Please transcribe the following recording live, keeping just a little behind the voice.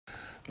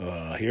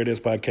Here it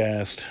is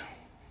podcast,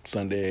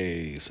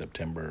 Sunday,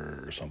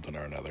 September or something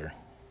or another.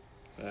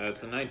 It's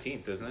the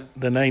 19th, isn't it?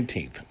 The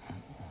 19th.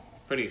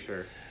 Pretty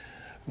sure.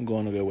 I'm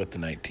going to go with the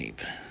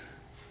 19th.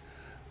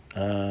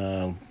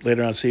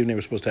 Later on this evening,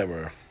 we're supposed to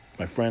have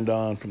my friend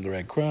on from the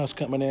Red Cross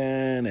coming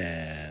in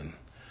and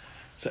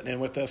sitting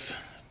in with us,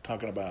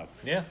 talking about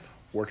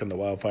working the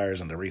wildfires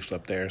and the reefs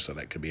up there, so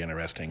that could be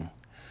interesting.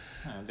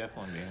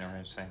 Definitely be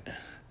interesting.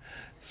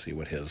 See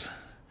what his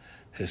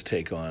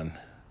take on,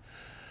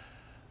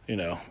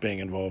 being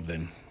involved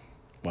in,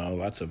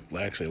 lots of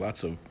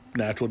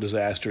natural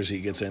disasters he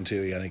gets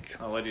into. I think.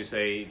 What did you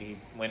say? He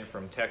went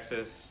from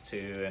Texas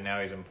and now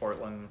he's in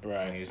Portland.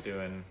 Right. And he's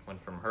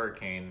went from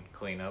hurricane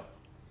cleanup,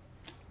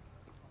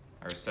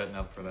 or setting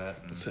up for that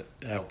and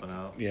helping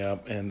out. Yeah,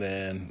 and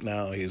then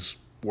now he's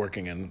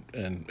working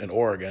in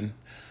Oregon.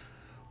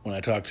 When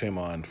I talked to him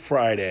on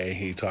Friday,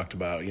 he talked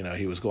about,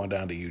 he was going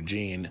down to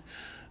Eugene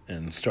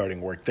and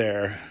starting work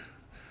there.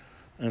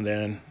 And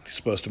then he's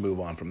supposed to move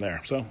on from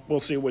there. So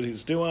we'll see what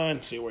he's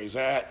doing, see where he's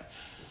at.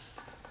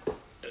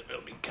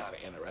 It'll be kind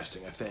of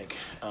interesting, I think.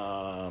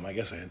 I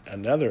guess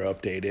another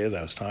update is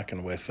I was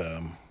talking with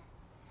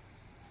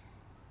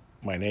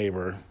my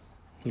neighbor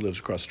who lives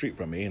across the street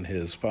from me, and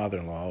his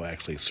father-in-law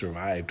actually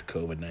survived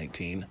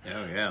COVID-19.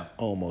 Oh, yeah.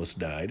 Almost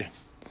died.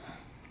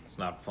 It's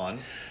not fun.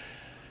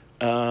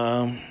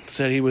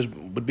 Said he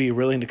would be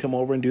willing to come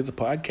over and do the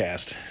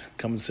podcast.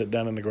 Come and sit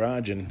down in the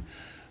garage and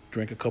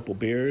drink a couple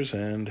beers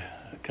and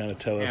kind of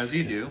tell us as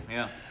you do,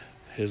 yeah,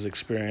 his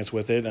experience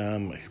with it.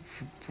 And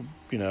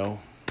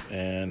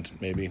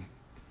maybe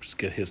just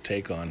get his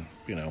take on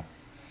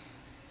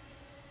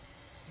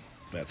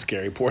that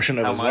scary portion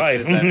of his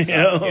life.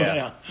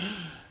 Yeah.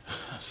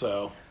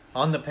 So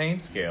on the pain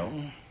scale,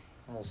 a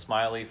little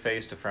smiley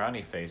face to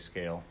frowny face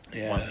scale,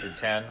 1 through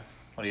 10.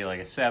 What are you, like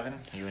a 7?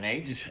 You an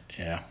 8?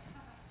 Yeah.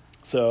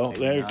 So Maybe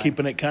they're 9.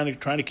 keeping it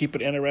trying to keep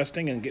it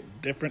interesting and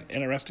get different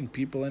interesting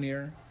people in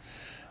here.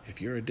 If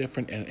you're a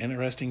different and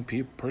interesting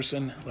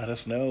person, let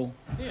us know.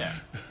 Yeah.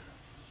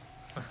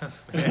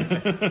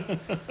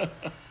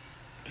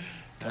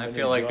 I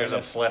feel like there's a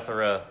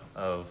plethora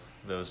of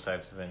those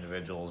types of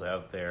individuals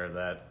out there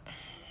that,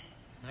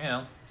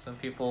 some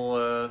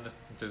people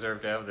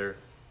deserve to have their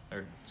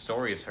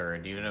stories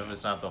heard, even if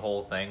it's not the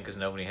whole thing, because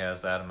nobody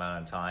has that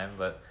amount of time.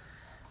 But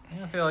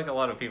I feel like a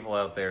lot of people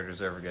out there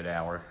deserve a good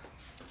hour.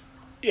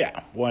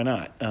 Yeah, why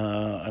not?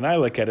 And I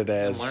look at it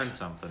as learn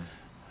something.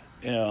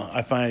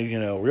 I find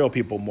real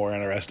people more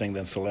interesting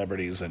than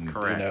celebrities, and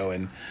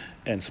Correct.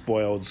 and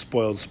spoiled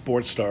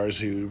sports stars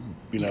who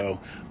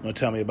want to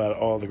tell me about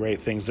all the great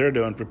things they're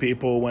doing for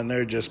people when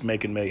they're just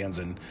making millions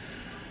and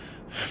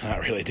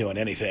not really doing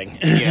anything.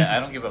 Yeah, I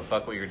don't give a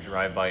fuck what your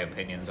drive-by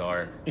opinions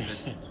are.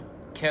 Just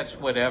catch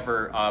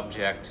whatever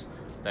object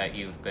that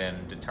you've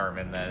been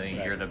determined that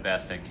you're the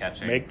best at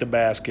catching. Make the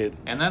basket,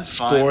 and that's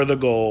score fine. the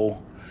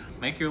goal.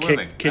 Make your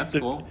living. That's the,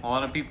 cool. A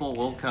lot of people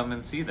will come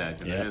and see that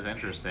because it is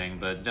interesting,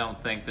 but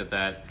don't think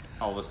that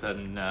all of a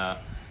sudden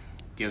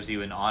gives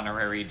you an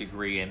honorary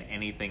degree in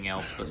anything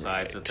else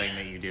besides the thing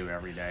that you do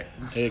every day.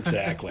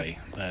 Exactly.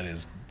 That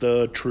is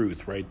the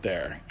truth right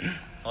there.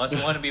 Unless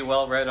you want to be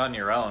well-read on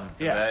your own.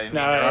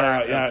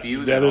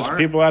 There's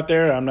people out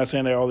there. I'm not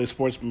saying that all these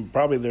sports,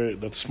 probably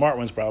the smart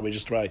ones probably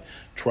just try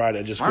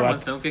to just smart go out.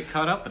 Ones don't get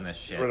caught up in this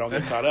shit. Or don't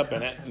get caught up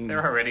in it. They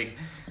already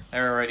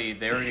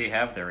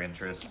have their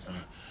interests.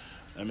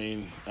 I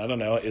mean, I don't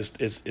know.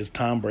 Is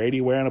Tom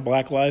Brady wearing a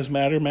Black Lives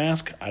Matter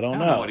mask? I don't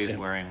know what he's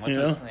wearing. What's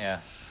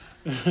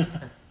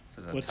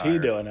he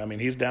doing? I mean,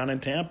 he's down in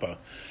Tampa.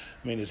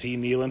 I mean, is he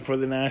kneeling for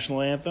the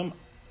national anthem?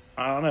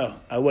 I don't know.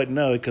 I wouldn't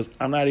know because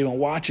I'm not even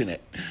watching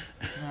it.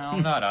 No,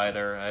 I'm not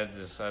either.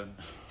 There's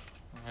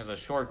a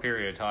short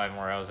period of time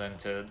where I was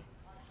into.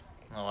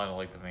 Well, I don't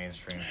like the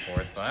mainstream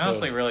sports, but I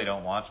honestly really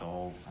don't watch a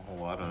whole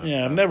lot of it.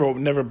 Yeah, I've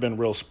never been a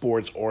real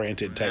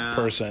sports-oriented type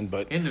person,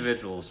 but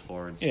individual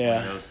sports,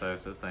 those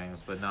types of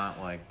things, but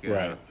not like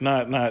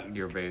not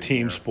your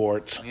team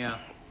sports. Yeah,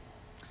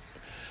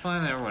 it's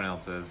fine. Everyone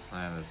else is.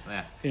 I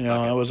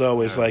was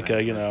always like,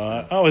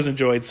 I always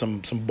enjoyed some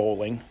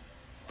bowling.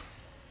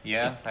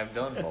 Yeah, I've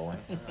done bowling.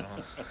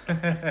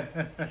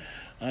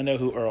 I know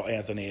who Earl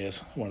Anthony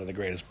is, one of the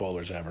greatest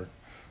bowlers ever.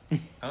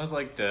 I was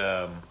like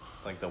the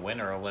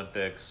Winter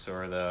Olympics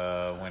or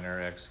the Winter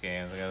X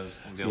Games. I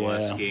did a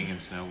lot of skiing and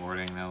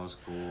snowboarding. That was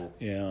cool.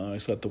 Yeah, I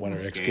always thought the Winter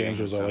X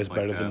Games was always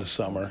better than the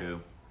summer. Cool.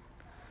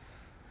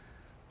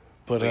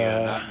 But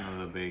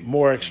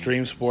more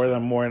extreme sport.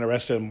 I'm more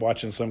interested in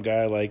watching some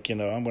guy like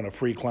I'm going to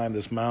free climb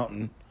this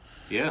mountain.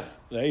 Yeah,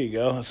 there you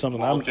go. That's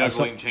something I'm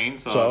juggling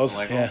chainsaws. Oh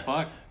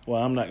fuck.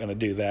 Well, I'm not going to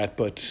do that,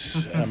 but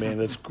I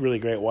mean, it's really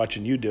great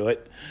watching you do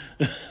it.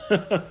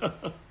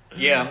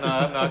 Yeah,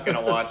 I'm not going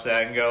to watch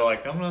that and go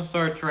like, I'm going to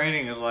start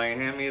training and like,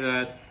 hand me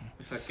that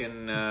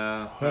fucking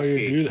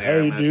husky. How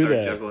do you do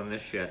that? Juggling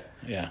this shit.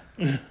 Yeah.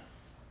 You're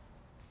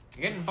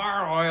getting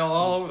bar oil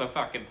all over the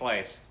fucking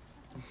place.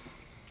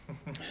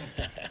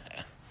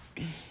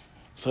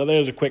 So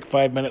there's a quick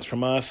 5 minutes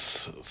from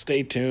us.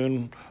 Stay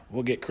tuned.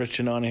 We'll get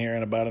Christian on here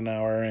in about an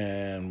hour,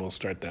 and we'll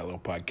start that little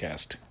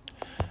podcast.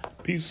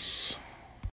 Peace.